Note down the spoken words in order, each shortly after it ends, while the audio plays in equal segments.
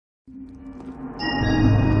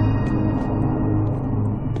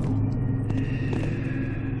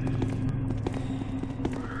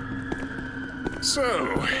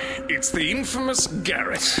So, it's the infamous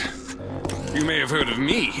Garrett. You may have heard of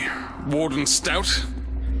me, Warden Stout.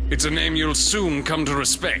 It's a name you'll soon come to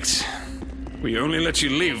respect. We only let you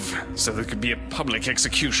live so there could be a public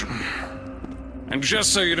execution. And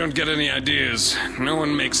just so you don't get any ideas, no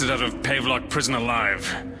one makes it out of Pavlok prison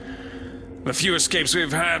alive. The few escapes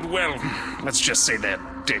we've had, well, let's just say they're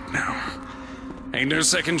dead now. Ain't no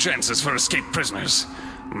second chances for escaped prisoners.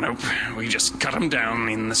 Nope, we just cut them down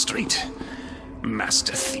in the street.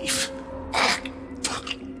 Master thief.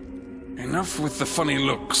 Enough with the funny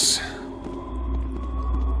looks.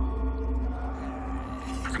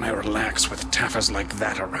 How can I relax with taffas like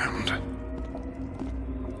that around?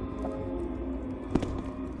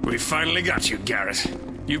 We finally got you, Garrett.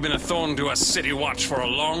 You've been a thorn to us City Watch for a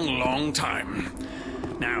long, long time.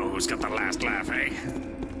 Now who's got the last laugh, eh?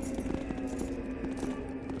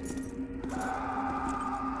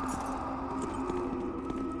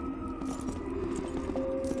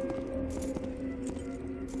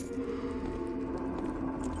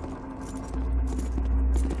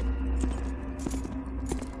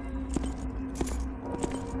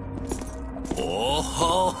 Oh,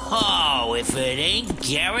 ho, ho, if it ain't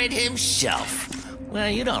Garrett himself. Well,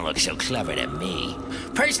 you don't look so clever to me.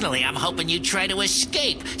 Personally, I'm hoping you try to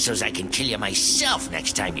escape, so's I can kill you myself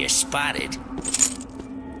next time you're spotted.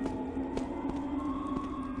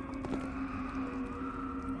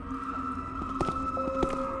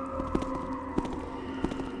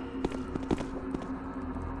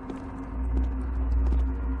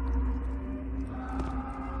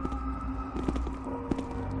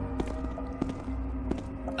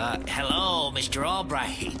 Hello, Mr.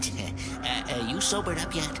 Albright. You sobered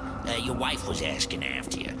up yet? Your wife was asking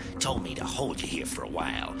after you. Told me to hold you here for a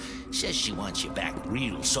while. Says she wants you back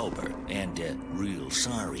real sober and real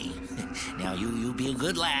sorry. Now you be a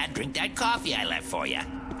good lad. Drink that coffee I left for you.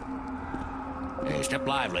 Hey, step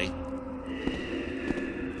lively.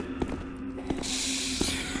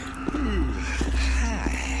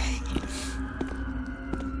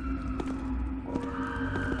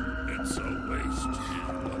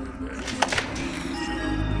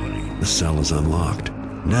 The cell is unlocked.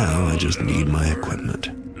 Now I just need my equipment.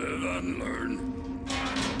 Live and learn.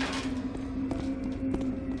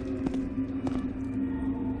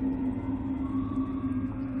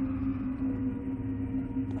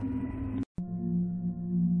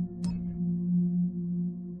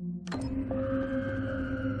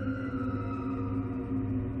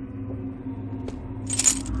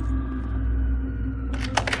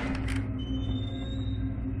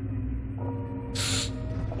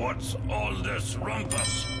 What's all this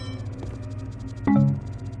rumpus?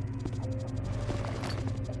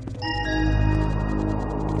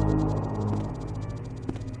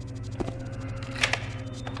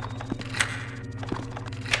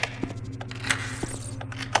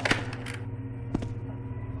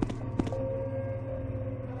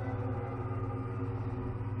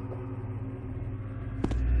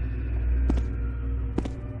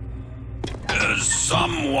 Is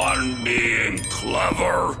someone being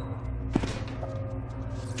clever?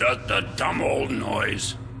 Just a dumb old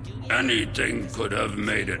noise. Anything could have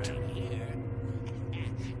made it.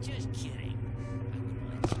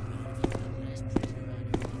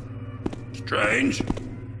 Strange.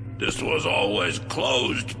 This was always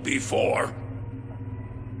closed before.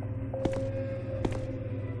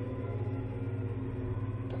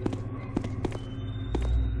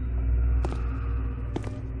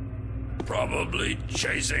 Probably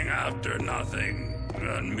chasing after nothing.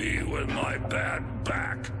 And me with my bad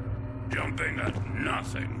back, jumping at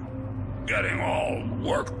nothing, getting all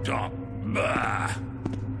worked up. Bah.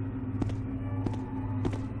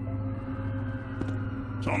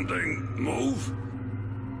 Something move?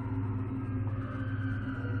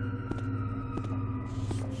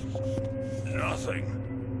 Nothing.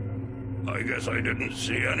 I guess I didn't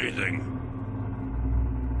see anything.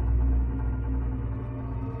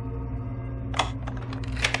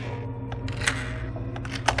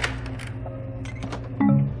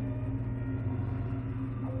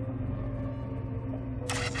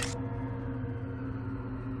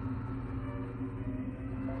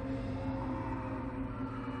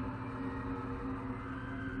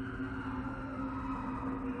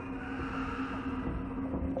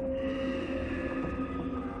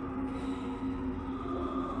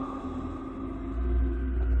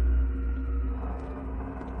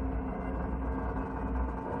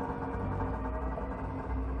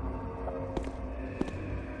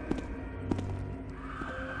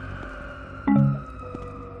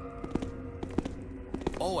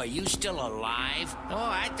 Oh, are you still alive? Oh,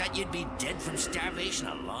 I thought you'd be dead from starvation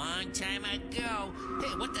a long time ago.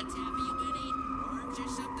 Hey, what the taff are you gonna eat? eggs or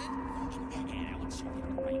something? And I would serve you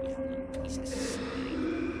right out, little piece of slime.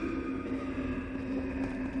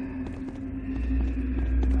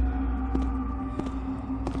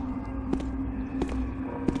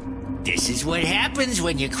 This is what happens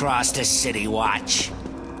when you cross the city watch.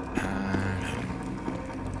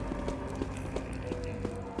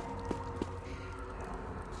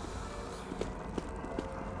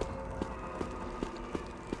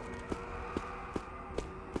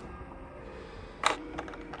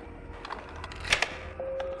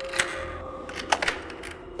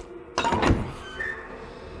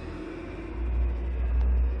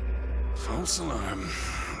 False alarm.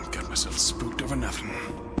 Got myself spooked over nothing.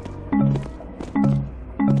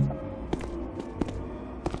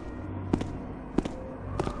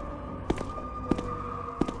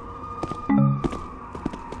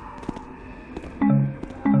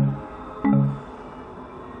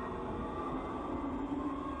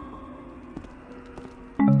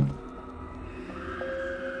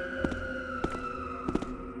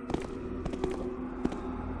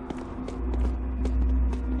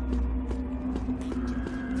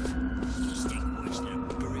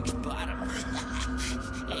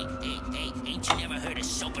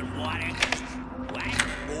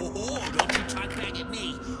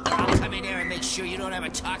 Sure you don't ever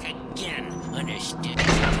talk again. Understood?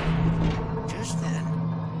 Just then.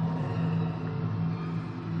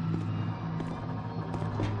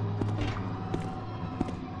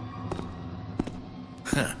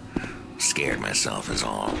 Huh. Scared myself is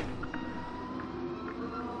all.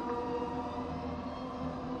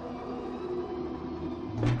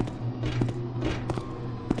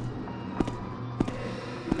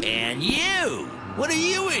 And you! What are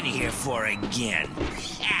you in here for again?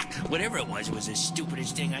 Whatever it was the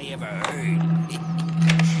stupidest thing I ever heard.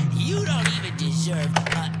 You don't even deserve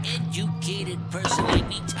an educated person like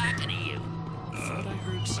me talking to you. Thought I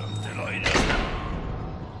heard something I know.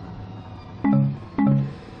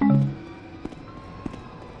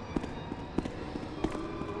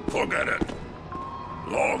 Forget it.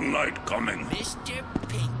 Long night coming. Mr.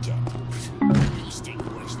 Pinkett. You stink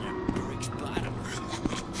worse than a brick's bottom.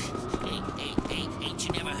 Ain't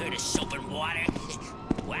you never heard of soap and water?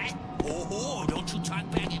 What? Oh, don't you talk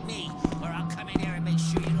back at me, or I'll come in there and make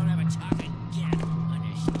sure you don't ever talk again.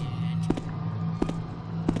 Understand?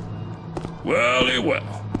 Well, well.